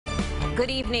Good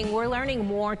evening. We're learning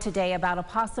more today about a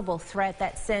possible threat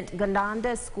that sent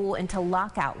Gananda school into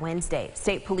lockout Wednesday.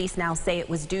 State police now say it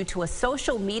was due to a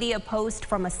social media post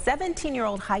from a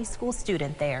 17-year-old high school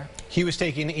student there. He was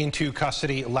taken into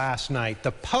custody last night.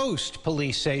 The post,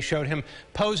 police say, showed him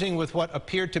posing with what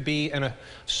appeared to be an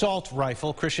assault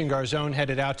rifle. Christian Garzone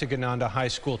headed out to Gananda High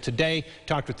School today,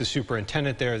 talked with the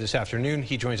superintendent there this afternoon.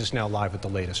 He joins us now live with the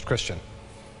latest. Christian.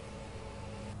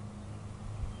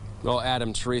 Well,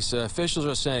 Adam, Teresa, officials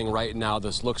are saying right now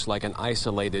this looks like an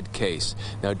isolated case.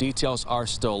 Now, details are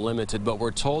still limited, but we're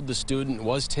told the student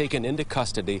was taken into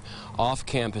custody off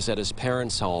campus at his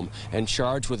parents' home and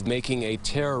charged with making a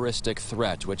terroristic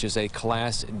threat, which is a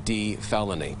Class D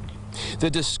felony. The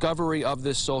discovery of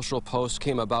this social post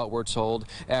came about, we're told,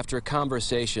 after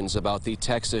conversations about the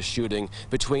Texas shooting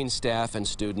between staff and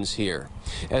students here.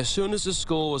 As soon as the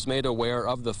school was made aware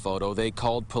of the photo, they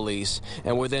called police,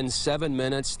 and within 7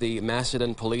 minutes, the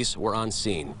Macedon police were on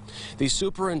scene. The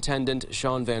superintendent,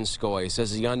 Sean Van Scoy,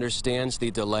 says he understands the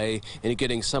delay in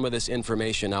getting some of this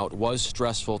information out was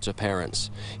stressful to parents.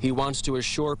 He wants to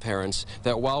assure parents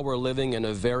that while we're living in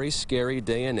a very scary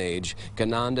day and age,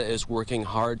 Gananda is working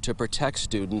hard to protect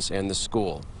students and the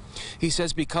school. He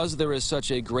says because there is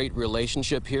such a great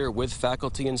relationship here with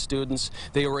faculty and students,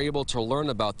 they were able to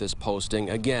learn about this posting,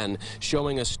 again,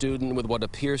 showing a student with what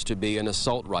appears to be an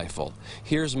assault rifle.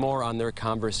 Here's more on their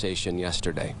conversation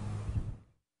yesterday.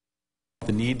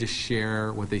 The need to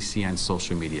share what they see on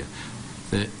social media,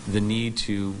 the need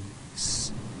to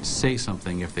say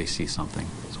something if they see something.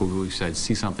 So we've said,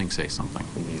 see something, say something.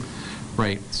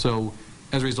 Right, so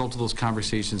as a result of those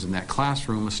conversations in that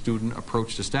classroom, a student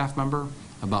approached a staff member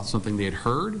about something they had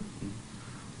heard.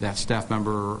 That staff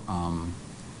member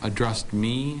addressed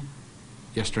me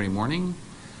yesterday morning.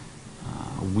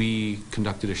 We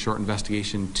conducted a short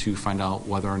investigation to find out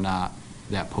whether or not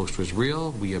that post was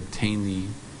real. We obtained the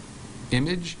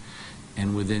image,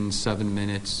 and within 7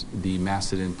 minutes, the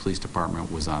Macedon Police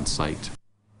Department was on site.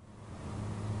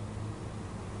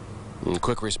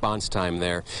 Quick response time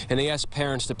there. And he asked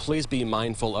parents to please be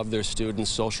mindful of their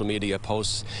students' social media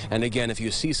posts. And again, if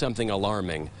you see something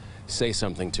alarming, say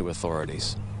something to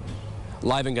authorities.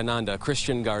 Live in Gananda,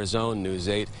 Christian Garzone, News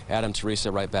 8. Adam,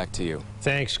 Teresa, right back to you.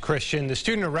 Thanks, Christian. The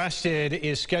student arrested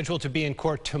is scheduled to be in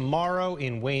court tomorrow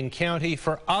in Wayne County.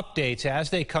 For updates as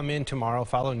they come in tomorrow,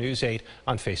 follow News 8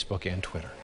 on Facebook and Twitter.